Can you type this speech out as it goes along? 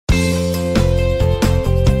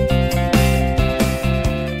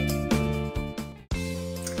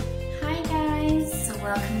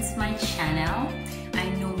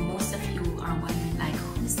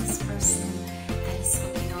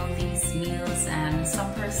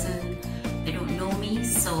person, they don't know me,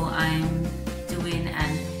 so I'm doing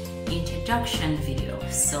an introduction video.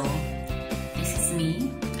 So this is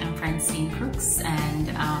me, I'm Francine Crooks, and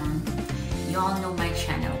you all know my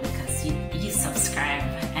channel because you subscribe,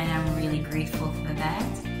 and I'm really grateful for that.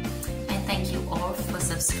 And thank you all for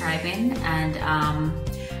subscribing, and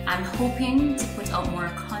I'm hoping to put out more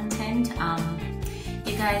content.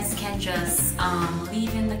 You guys can just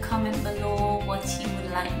leave in the comment below what you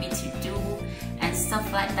would like me to do and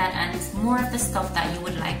stuff like that, and more of the stuff that you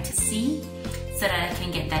would like to see, so that I can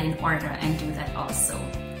get that in order and do that also.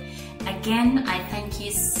 Again, I thank you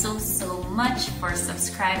so much for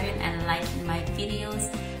subscribing and liking my videos.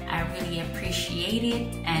 I really appreciate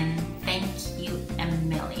it, and thank you a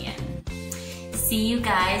million. See you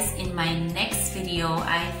guys in my next video.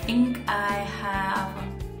 I think I have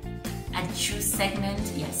a juice segment.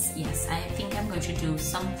 Yes, I think I'm going to do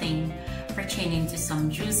something pertaining to some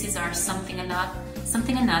juices or something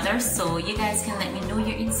another. So you guys can let me know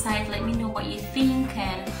your insight, let me know what you think,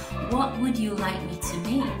 and what would you like me to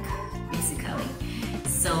make, basically.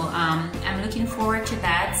 So I'm looking forward to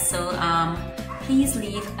that. So please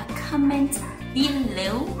leave a comment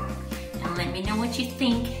below and let me know what you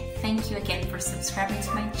think. Thank you again for subscribing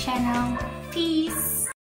to my channel. Peace.